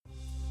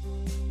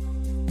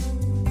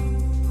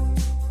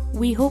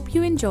We hope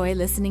you enjoy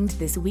listening to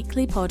this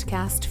weekly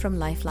podcast from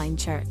Lifeline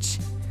Church.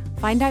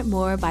 Find out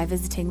more by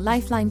visiting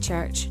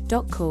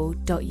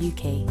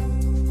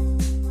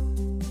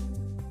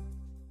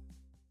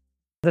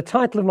lifelinechurch.co.uk. The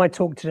title of my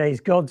talk today is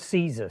God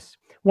Sees Us.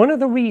 One of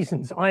the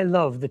reasons I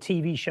love the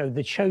TV show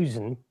The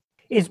Chosen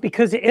is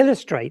because it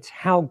illustrates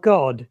how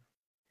God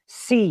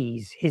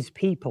sees his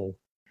people.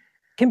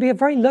 It can be a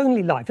very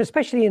lonely life,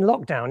 especially in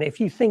lockdown, if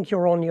you think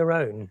you're on your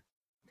own.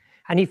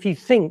 And if you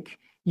think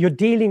you're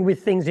dealing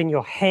with things in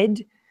your head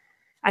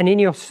and in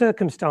your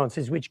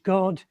circumstances which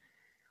God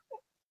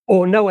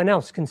or no one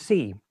else can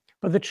see.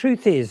 But the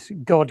truth is,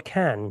 God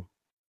can.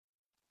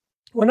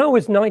 When I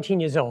was 19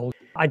 years old,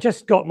 I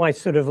just got my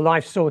sort of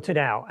life sorted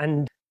out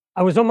and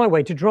I was on my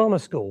way to drama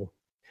school.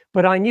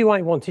 But I knew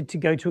I wanted to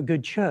go to a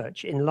good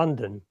church in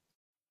London.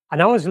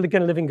 And I was going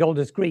to live in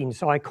Golders Green.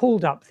 So I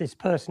called up this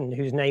person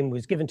whose name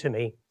was given to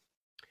me.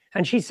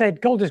 And she said,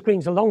 Golders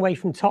Green's a long way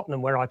from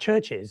Tottenham where our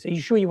church is. Are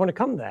you sure you want to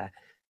come there?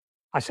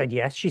 I said,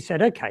 yes. She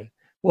said, okay,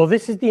 well,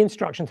 this is the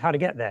instructions how to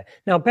get there.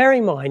 Now, bear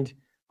in mind,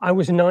 I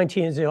was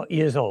 19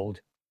 years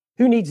old.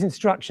 Who needs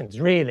instructions,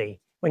 really,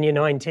 when you're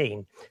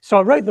 19? So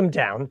I wrote them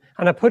down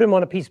and I put them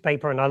on a piece of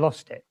paper and I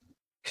lost it.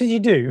 Because you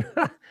do.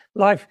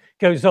 Life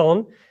goes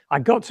on. I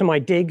got to my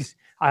digs.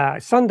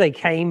 Sunday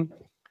came.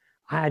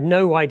 I had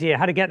no idea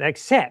how to get there,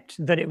 except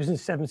that it was in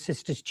Seven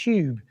Sisters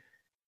Tube.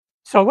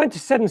 So I went to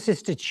Seven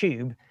Sisters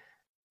Tube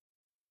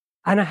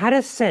and I had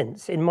a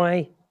sense in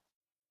my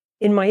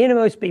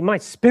innermost being, my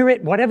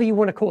spirit, whatever you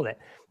want to call it.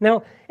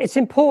 Now, it's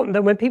important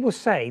that when people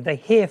say they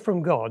hear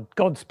from God,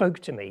 God spoke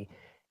to me,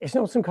 it's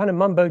not some kind of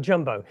mumbo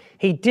jumbo.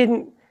 He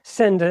didn't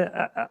send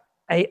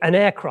an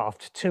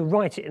aircraft to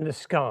write it in the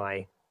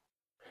sky.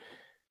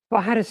 But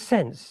I had a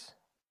sense,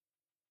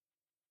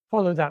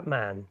 follow that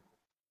man.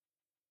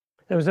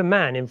 There was a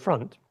man in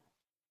front,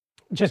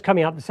 just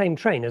coming up the same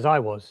train as I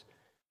was.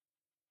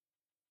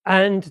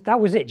 And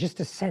that was it, just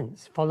a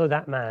sense, follow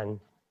that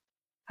man.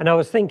 And I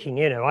was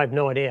thinking, I have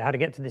no idea how to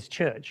get to this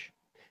church.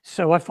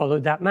 So I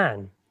followed that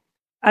man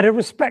at a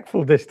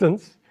respectful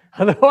distance.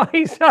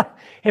 Otherwise,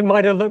 it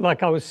might have looked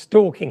like I was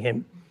stalking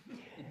him.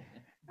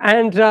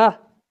 And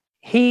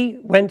he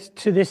went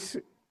to this,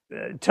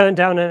 turned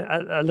down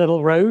a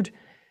little road,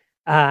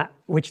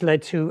 which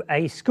led to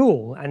a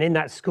school. And in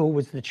that school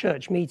was the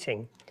church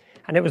meeting.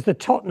 And it was the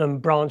Tottenham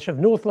branch of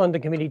North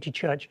London Community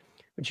Church,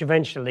 which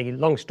eventually,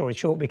 long story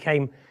short,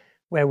 became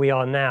where we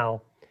are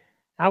now.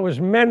 That was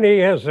many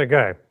years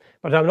ago,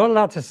 but I'm not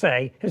allowed to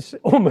say. It's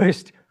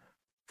almost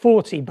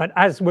 40, but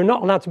as we're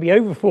not allowed to be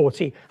over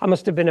 40, I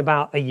must have been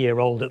about a year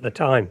old at the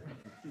time.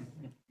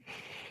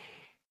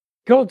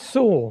 God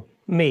saw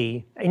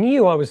me and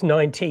knew I was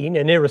 19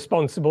 and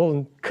irresponsible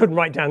and couldn't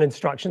write down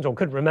instructions or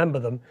couldn't remember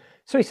them.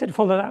 So he said,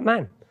 follow that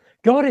man.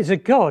 God is a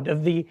God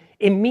of the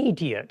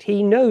immediate.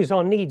 He knows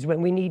our needs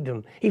when we need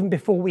them, even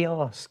before we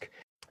ask.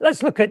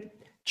 Let's look at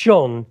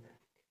John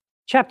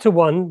chapter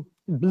 1,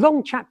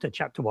 long chapter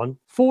 1,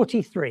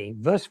 43,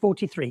 verse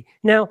 43.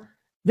 Now,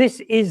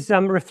 this is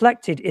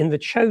reflected in The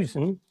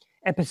Chosen,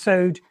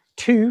 episode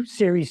 2,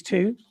 series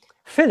 2.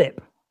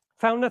 Philip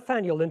found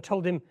Nathanael and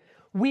told him,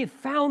 we've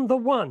found the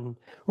one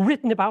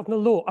written about in the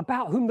law,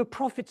 about whom the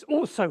prophets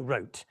also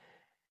wrote,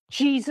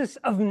 Jesus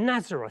of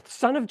Nazareth,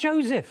 son of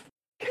Joseph.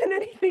 Can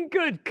anything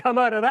good come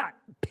out of that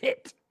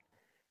pit?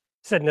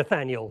 Said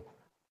Nathanael.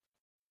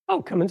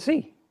 Oh, come and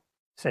see,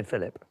 said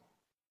Philip.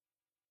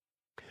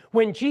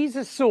 When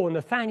Jesus saw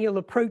Nathanael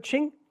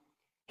approaching,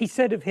 he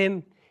said of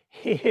him,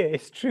 here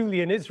is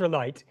truly an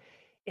Israelite,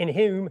 in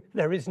whom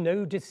there is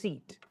no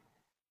deceit.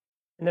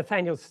 And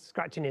Nathanael's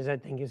scratching his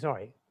head thinking,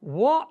 sorry,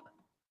 what?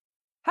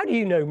 How do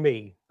you know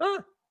me?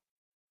 Huh?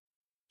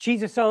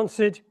 Jesus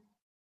answered,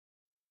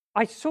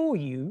 I saw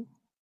you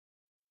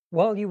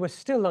while you were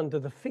still under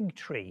the fig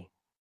tree,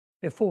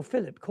 before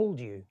Philip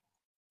called you.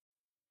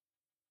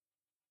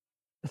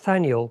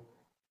 Nathanael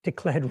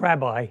declared,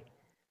 Rabbi,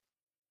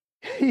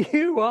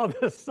 you are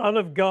the Son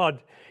of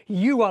God.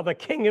 You are the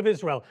King of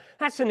Israel.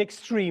 That's an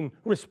extreme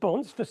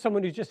response for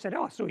someone who just said,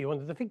 I saw you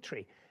under the fig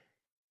tree.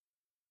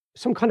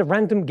 Some kind of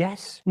random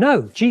guess?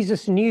 No,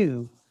 Jesus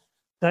knew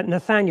that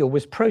Nathanael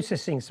was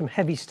processing some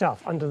heavy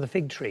stuff under the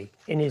fig tree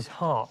in his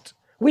heart.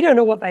 We don't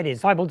know what that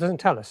is. The Bible doesn't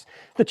tell us.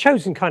 The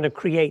Chosen kind of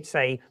creates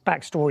a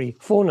backstory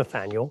for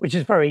Nathanael, which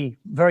is very,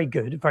 very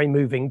good, very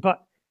moving,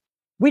 but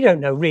we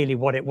don't know really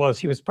what it was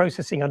he was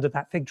processing under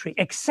that fig tree,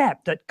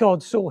 except that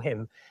God saw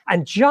him.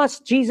 And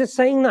just Jesus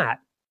saying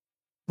that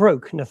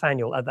broke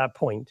Nathanael at that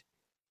point.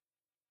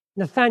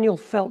 Nathanael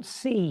felt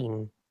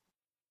seen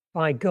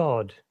by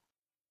God,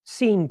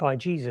 seen by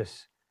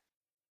Jesus.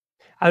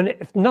 And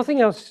if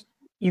nothing else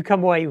you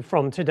come away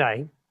from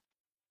today,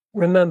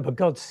 remember,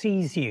 God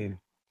sees you,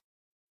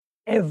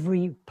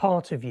 every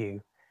part of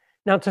you.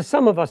 Now, to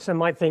some of us, I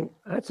might think,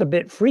 that's a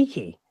bit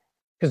freaky,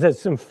 because there's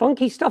some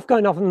funky stuff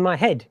going on in my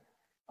head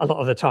a lot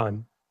of the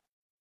time.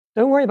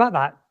 Don't worry about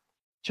that.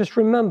 Just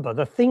remember,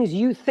 the things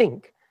you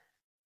think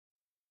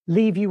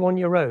leave you on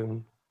your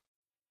own.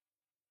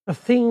 The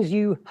things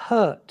you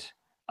hurt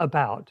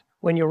about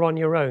when you're on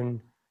your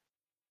own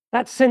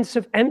That sense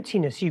of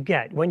emptiness you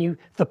get when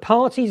the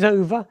party's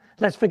over.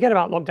 Let's forget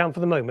about lockdown for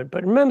the moment,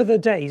 but remember the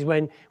days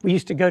when we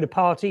used to go to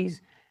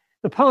parties.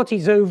 The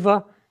party's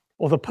over,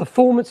 or the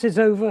performance is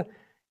over.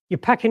 You're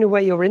packing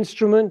away your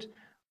instrument,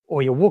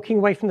 or you're walking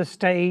away from the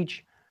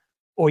stage,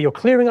 or you're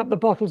clearing up the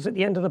bottles at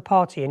the end of the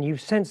party, and you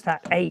sense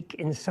that ache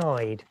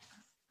inside.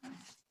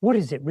 What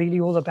is it really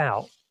all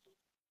about?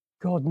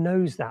 God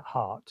knows that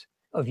heart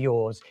of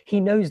yours. He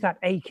knows that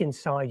ache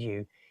inside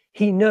you.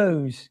 He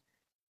knows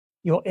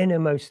your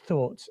innermost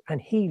thoughts,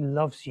 and he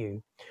loves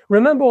you.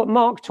 Remember what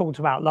Mark talked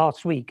about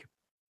last week.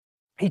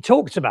 He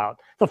talked about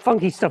the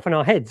funky stuff in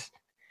our heads,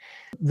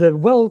 the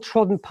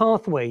well-trodden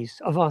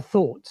pathways of our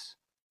thoughts.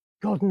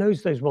 God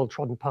knows those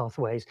well-trodden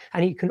pathways,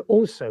 and he can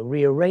also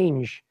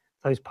rearrange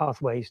those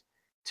pathways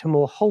to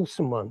more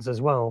wholesome ones as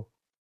well.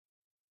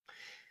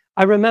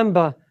 I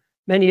remember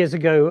many years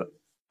ago,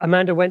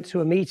 Amanda went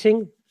to a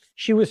meeting.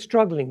 She was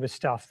struggling with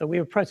stuff that we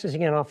were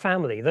processing in our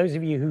family. Those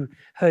of you who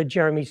heard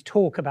Jeremy's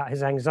talk about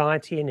his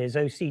anxiety and his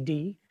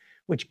OCD,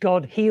 which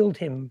God healed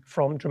him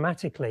from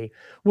dramatically,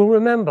 will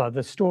remember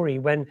the story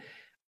when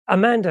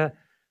Amanda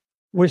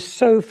was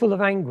so full of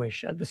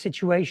anguish at the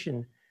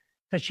situation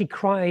that she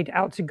cried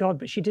out to God,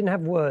 but she didn't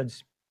have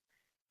words.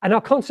 And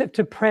our concept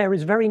of prayer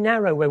is very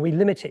narrow when we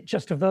limit it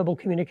just to verbal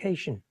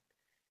communication.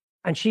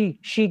 And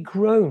she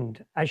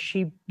groaned as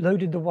she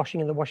loaded the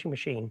washing in the washing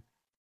machine.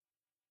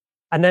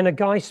 And then a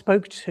guy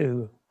spoke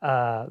to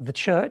the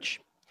church,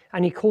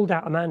 and he called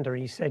out Amanda,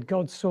 and he said,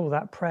 God saw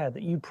that prayer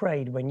that you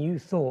prayed when you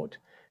thought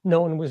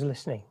no one was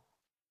listening.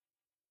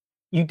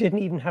 You didn't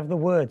even have the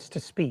words to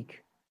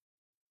speak.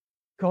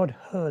 God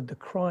heard the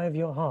cry of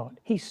your heart.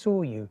 He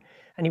saw you,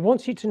 and he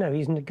wants you to know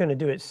he's going to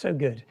do it so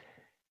good.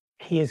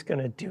 He is going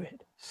to do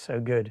it so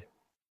good.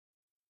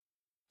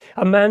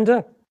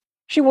 Amanda,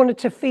 she wanted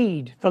to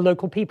feed the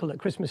local people at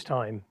Christmas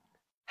time.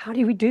 How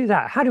do we do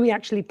that? How do we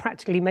actually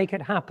practically make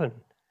it happen?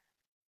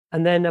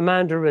 And then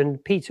Amanda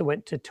and Peter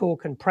went to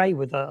talk and pray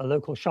with a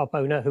local shop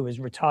owner who was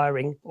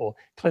retiring or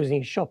closing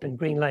his shop in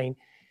Green Lane.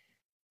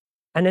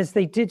 And as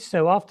they did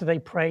so, after they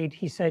prayed,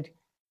 he said,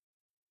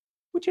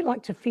 would you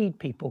like to feed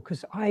people?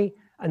 Because I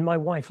and my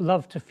wife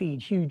love to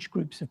feed huge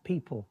groups of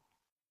people.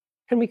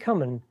 Can we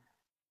come and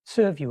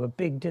serve you a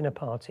big dinner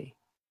party?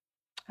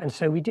 And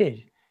so we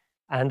did.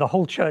 And the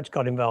whole church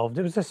got involved.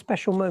 It was a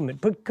special moment.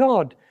 But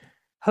God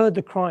heard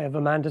the cry of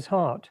Amanda's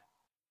heart.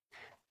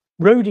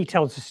 Rhodey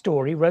tells a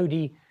story,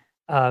 Rhodey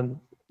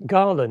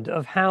Garland,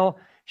 of how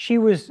she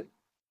was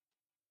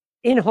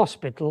in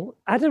hospital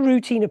at a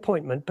routine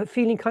appointment, but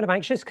feeling kind of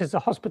anxious because the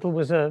hospital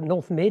was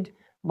North Mid,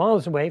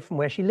 miles away from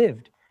where she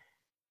lived.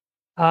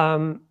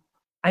 And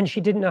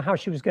she didn't know how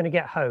she was going to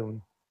get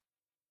home.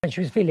 And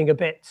she was feeling a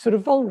bit sort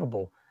of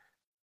vulnerable.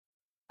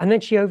 And then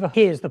she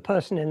overhears the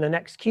person in the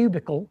next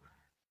cubicle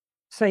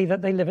say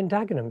that they live in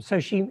Dagenham. So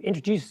she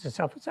introduces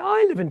herself and says,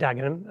 I live in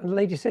Dagenham. And the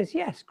lady says,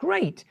 yes,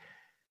 great.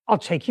 I'll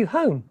take you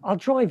home. I'll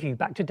drive you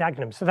back to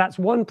Dagenham. So that's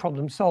one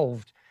problem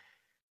solved.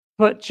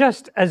 But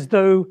just as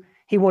though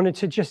he wanted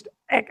to just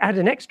add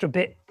an extra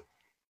bit,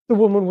 the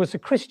woman was a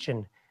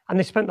Christian. And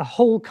they spent the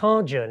whole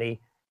car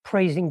journey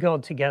praising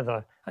God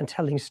together and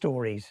telling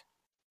stories.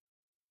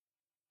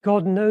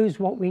 God knows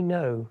what we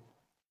know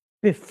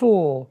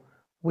before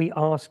we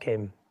ask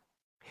him.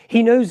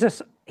 He knows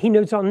us. He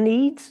knows our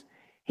needs.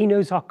 He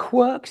knows our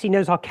quirks. He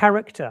knows our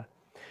character.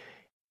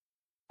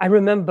 I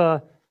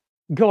remember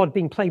God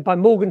being played by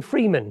Morgan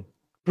Freeman,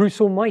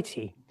 Bruce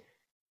Almighty.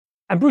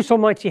 And Bruce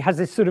Almighty has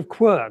this sort of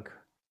quirk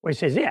where he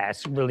says, yeah,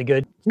 it's really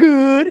good.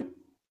 Good.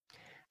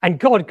 And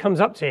God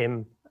comes up to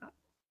him,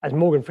 as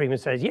Morgan Freeman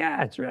says,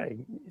 yeah, it's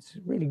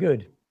really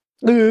good.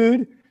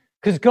 Good.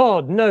 Because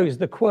God knows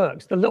the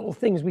quirks, the little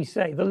things we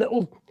say, the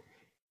little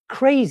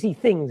crazy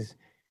things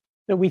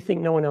that we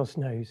think no one else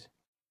knows.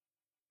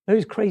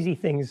 Those crazy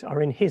things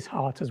are in his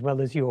heart as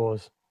well as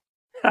yours.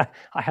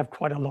 I have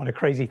quite a lot of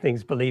crazy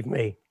things, believe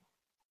me.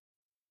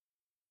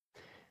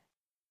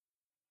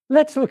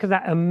 Let's look at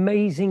that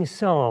amazing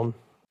psalm.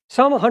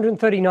 Psalm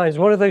 139 is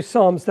one of those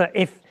psalms that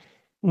if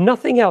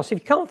nothing else, if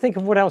you can't think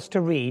of what else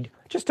to read,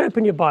 just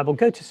open your Bible,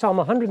 go to Psalm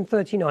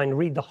 139 and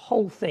read the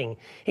whole thing,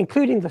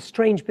 including the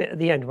strange bit at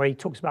the end where he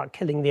talks about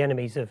killing the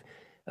enemies of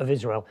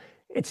Israel.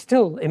 It's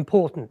still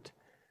important.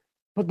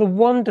 But the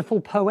wonderful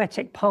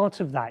poetic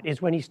part of that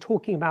is when he's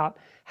talking about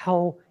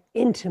how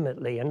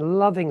intimately and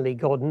lovingly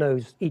God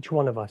knows each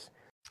one of us.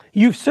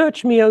 You've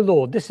searched me, O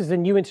Lord. This is the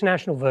New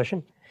International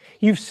Version.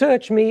 You've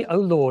searched me, O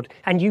Lord,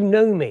 and you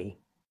know me.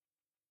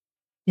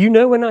 You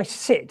know when I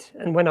sit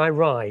and when I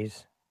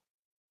rise.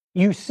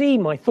 You see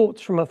my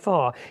thoughts from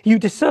afar. You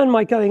discern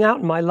my going out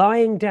and my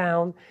lying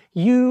down.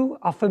 You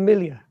are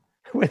familiar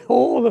with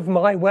all of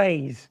my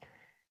ways.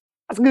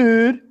 That's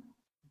good.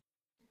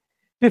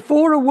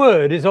 Before a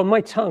word is on my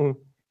tongue,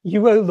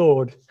 you, O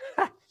Lord,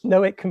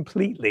 know it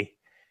completely.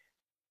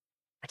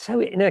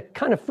 So in a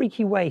kind of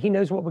freaky way, he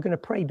knows what we're going to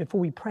pray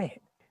before we pray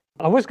it.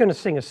 I was going to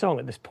sing a song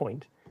at this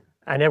point,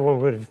 and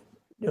everyone would have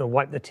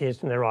wiped the tears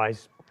from their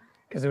eyes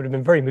because it would have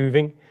been very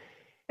moving.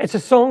 It's a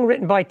song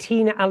written by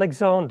Tina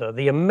Alexander,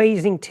 the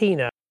amazing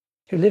Tina,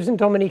 who lives in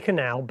Dominica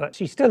now, but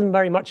she's still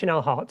very much in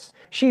our hearts.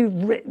 She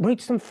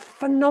wrote some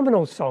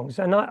phenomenal songs,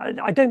 and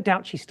I don't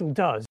doubt she still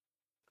does.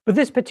 But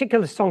this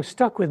particular song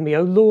stuck with me.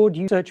 Oh Lord,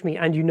 you search me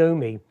and you know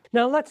me.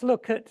 Now let's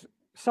look at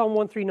Psalm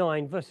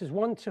 139, verses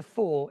 1 to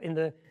 4 in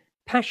the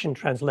Passion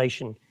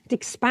Translation. It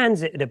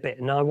expands it a bit,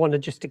 and I want to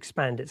just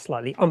expand it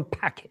slightly,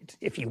 unpack it,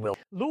 if you will.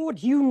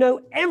 Lord, you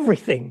know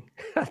everything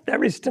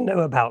there is to know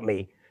about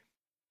me.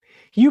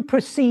 You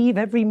perceive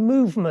every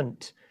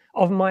movement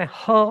of my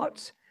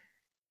heart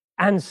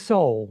and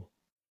soul.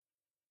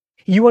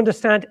 You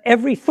understand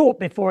every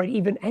thought before it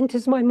even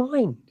enters my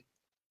mind.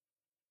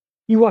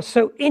 You are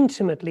so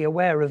intimately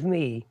aware of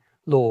me,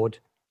 Lord.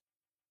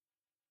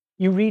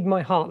 You read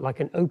my heart like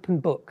an open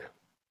book.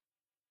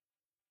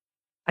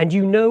 And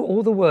you know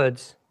all the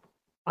words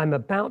I'm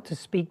about to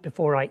speak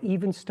before I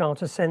even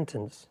start a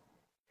sentence.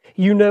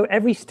 You know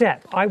every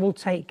step I will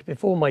take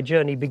before my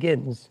journey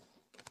begins.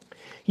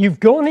 You've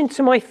gone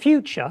into my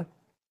future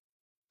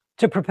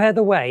to prepare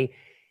the way,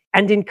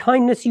 and in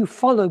kindness you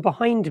follow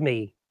behind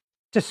me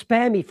to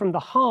spare me from the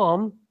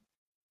harm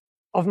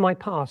of my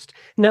past.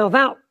 Now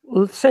that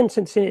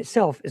sentence in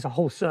itself is a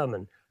whole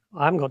sermon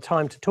I haven't got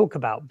time to talk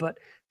about, but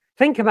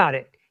think about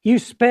it. You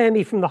spare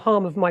me from the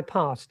harm of my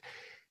past.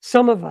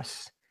 Some of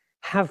us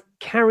have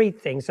carried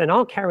things and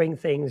are carrying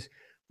things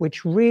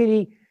which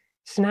really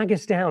snag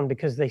us down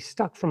because they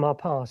stuck from our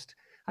past.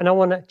 And I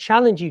want to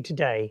challenge you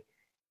today.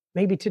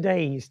 Maybe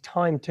today is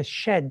time to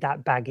shed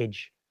that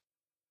baggage.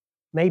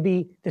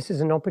 Maybe this is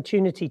an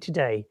opportunity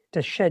today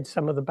to shed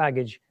some of the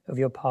baggage of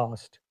your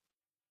past.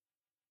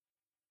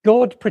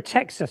 God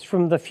protects us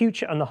from the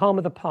future and the harm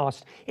of the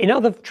past. In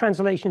other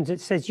translations, it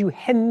says, you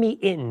hem me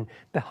in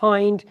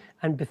behind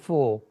and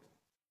before.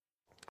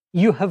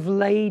 You have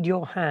laid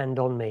your hand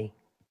on me.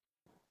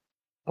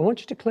 I want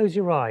you to close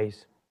your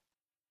eyes.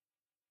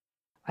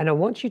 And I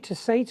want you to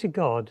say to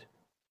God,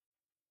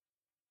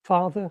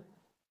 Father,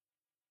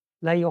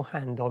 lay your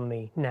hand on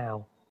me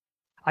now.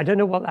 I don't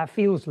know what that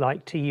feels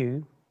like to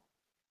you.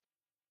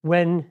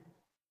 When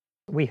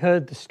we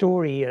heard the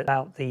story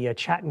about the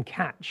chat and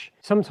catch,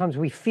 sometimes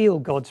we feel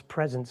God's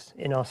presence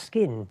in our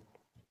skin,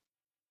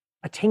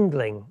 a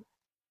tingling,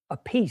 a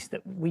peace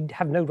that we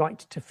have no right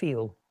to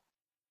feel.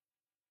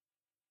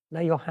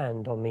 Lay your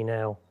hand on me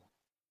now.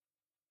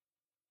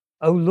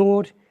 Oh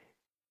Lord,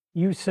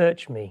 you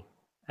search me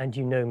and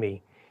you know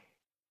me.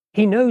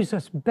 He knows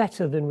us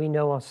better than we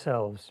know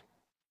ourselves.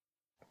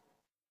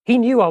 He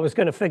knew I was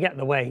going to forget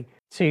the way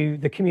to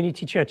the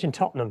community church in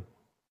Tottenham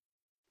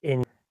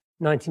in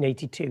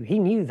 1982. He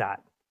knew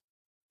that,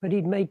 but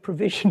he'd made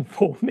provision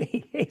for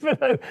me, even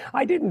though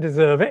I didn't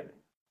deserve it.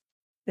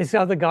 This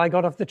other guy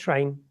got off the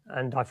train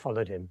and I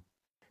followed him.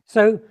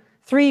 So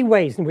 3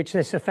 ways in which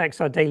this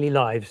affects our daily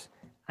lives.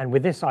 And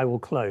with this, I will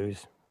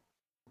close.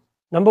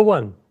 Number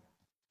 1,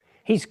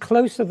 he's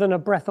closer than a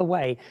breath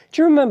away.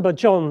 Do you remember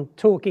John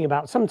talking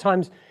about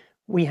sometimes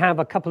we have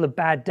a couple of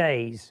bad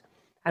days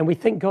and we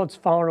think God's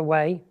far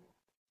away?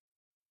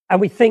 And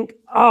we think,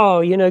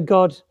 oh, you know,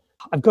 God,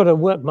 I've got to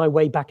work my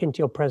way back into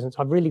your presence.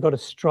 I've really got to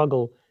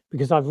struggle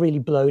because I've really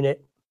blown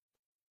it.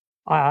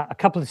 A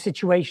couple of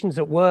situations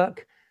at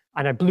work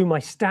and I blew my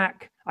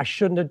stack. I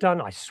shouldn't have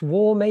done. I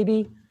swore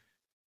maybe.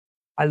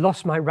 I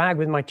lost my rag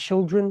with my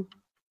children.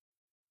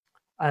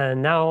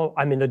 And now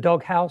I'm in the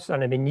doghouse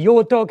and I'm in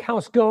your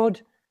doghouse,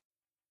 God.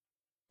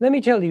 Let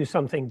me tell you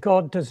something.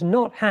 God does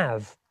not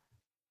have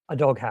a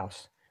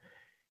doghouse.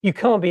 You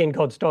can't be in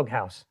God's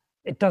doghouse.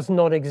 It does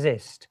not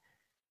exist.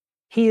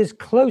 He is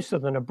closer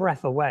than a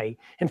breath away.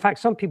 In fact,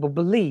 some people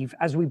believe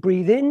as we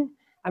breathe in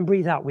and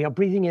breathe out, we are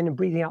breathing in and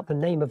breathing out the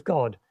name of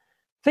God.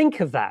 Think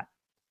of that.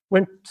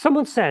 When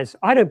someone says,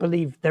 I don't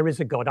believe there is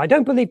a God, I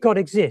don't believe God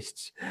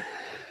exists,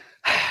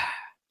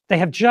 they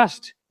have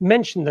just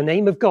mentioned the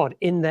name of God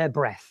in their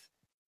breath.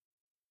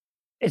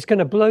 It's going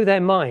to blow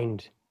their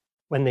mind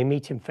when they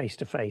meet him face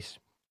to face.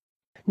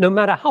 No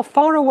matter how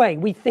far away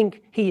we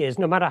think he is,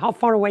 no matter how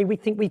far away we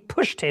think we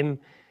pushed him,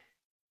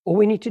 all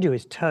we need to do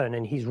is turn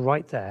and he's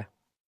right there.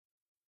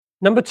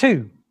 Number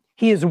 2,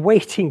 he is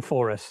waiting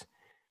for us.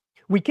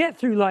 We get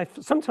through life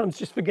sometimes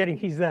just forgetting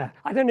he's there.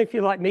 I don't know if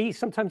you're like me.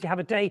 Sometimes you have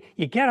a day,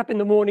 you get up in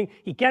the morning,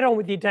 you get on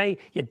with your day,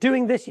 you're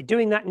doing this, you're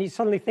doing that, and you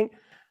suddenly think,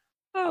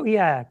 oh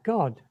yeah,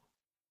 God,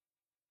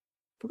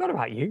 forgot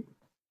about you.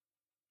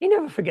 He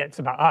never forgets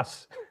about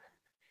us.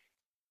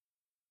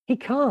 He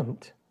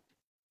can't.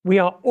 We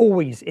are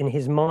always in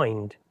his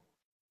mind.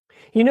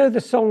 You know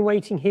the song,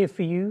 Waiting Here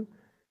for You?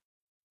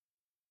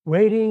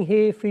 Waiting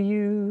here for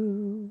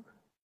you.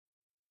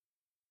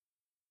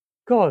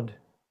 God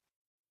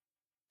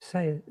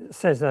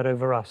says that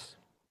over us.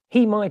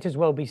 He might as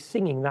well be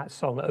singing that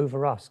song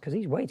over us because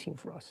he's waiting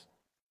for us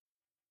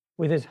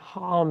with his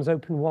arms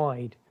open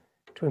wide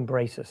to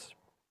embrace us.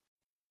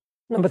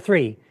 Number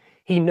 3,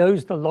 he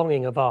knows the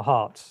longing of our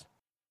hearts.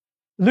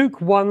 Luke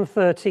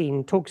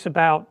 1:13 talks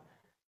about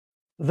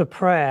the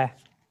prayer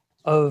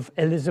of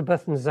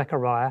Elizabeth and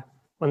Zechariah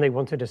when they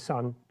wanted a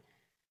son.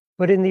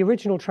 But in the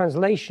original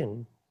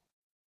translation,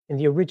 in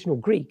the original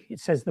Greek,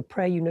 it says the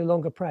prayer you no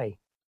longer pray.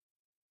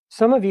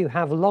 Some of you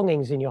have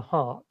longings in your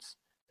hearts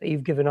that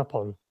you've given up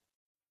on?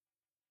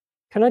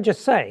 Can I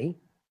just say,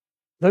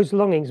 those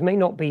longings may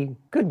not be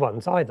good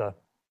ones either.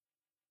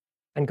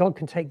 And God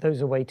can take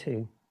those away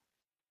too.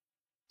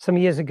 Some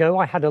years ago,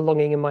 I had a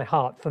longing in my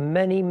heart for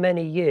many,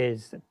 many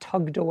years that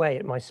tugged away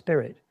at my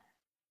spirit.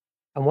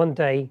 And one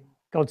day,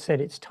 God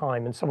said it's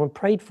time, and someone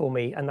prayed for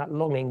me, and that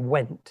longing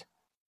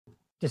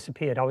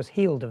disappeared. I was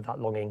healed of that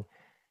longing.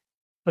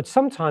 But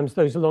sometimes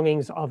those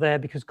longings are there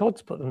because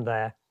God's put them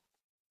there,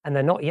 and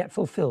they're not yet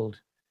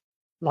fulfilled.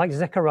 Like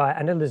Zechariah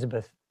and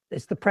Elizabeth,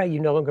 it's the prayer you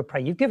no longer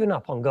pray. You've given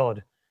up on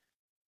God.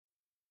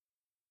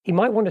 He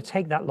might want to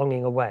take that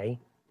longing away,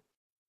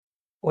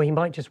 or he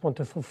might just want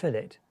to fulfill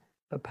it.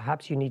 But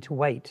perhaps you need to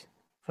wait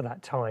for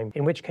that time,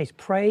 in which case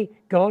pray,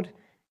 God,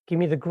 give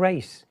me the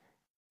grace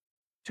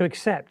to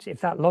accept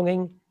if that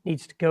longing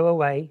needs to go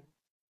away,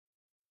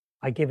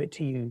 I give it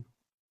to you.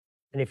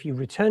 And if you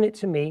return it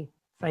to me,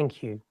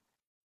 thank you.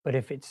 But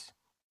if it's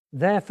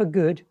there for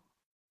good,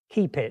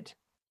 keep it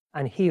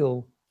and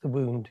heal the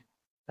wound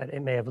that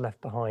it may have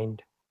left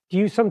behind. Do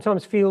you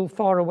sometimes feel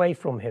far away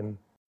from him?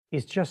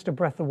 He's just a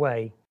breath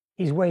away.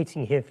 He's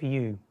waiting here for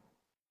you,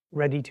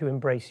 ready to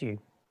embrace you.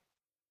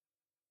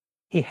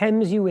 He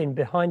hems you in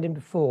behind and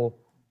before.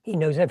 He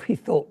knows every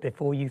thought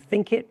before you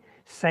think it,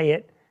 say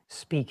it,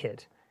 speak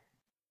it.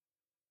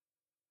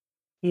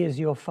 He is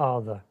your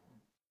Father,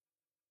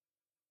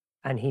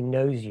 and he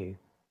knows you,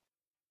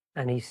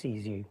 and he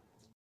sees you.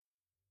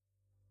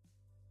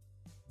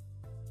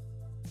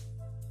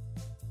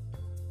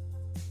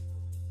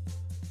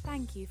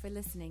 Thank you for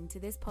listening to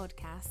this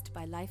podcast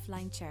by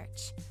Lifeline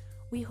Church.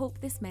 We hope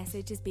this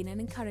message has been an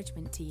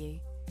encouragement to you.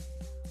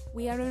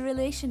 We are a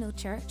relational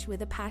church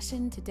with a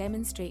passion to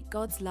demonstrate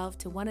God's love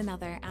to one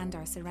another and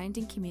our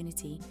surrounding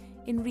community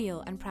in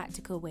real and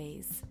practical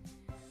ways.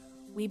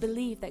 We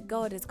believe that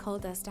God has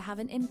called us to have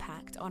an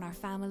impact on our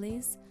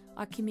families,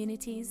 our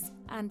communities,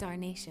 and our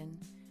nation.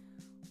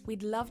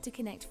 We'd love to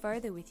connect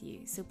further with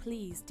you, so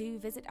please do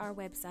visit our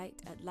website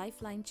at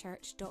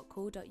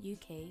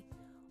lifelinechurch.co.uk,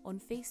 on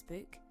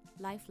Facebook,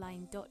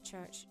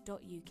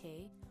 lifeline.church.uk,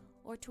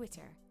 or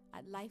Twitter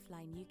at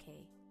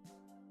LifelineUK.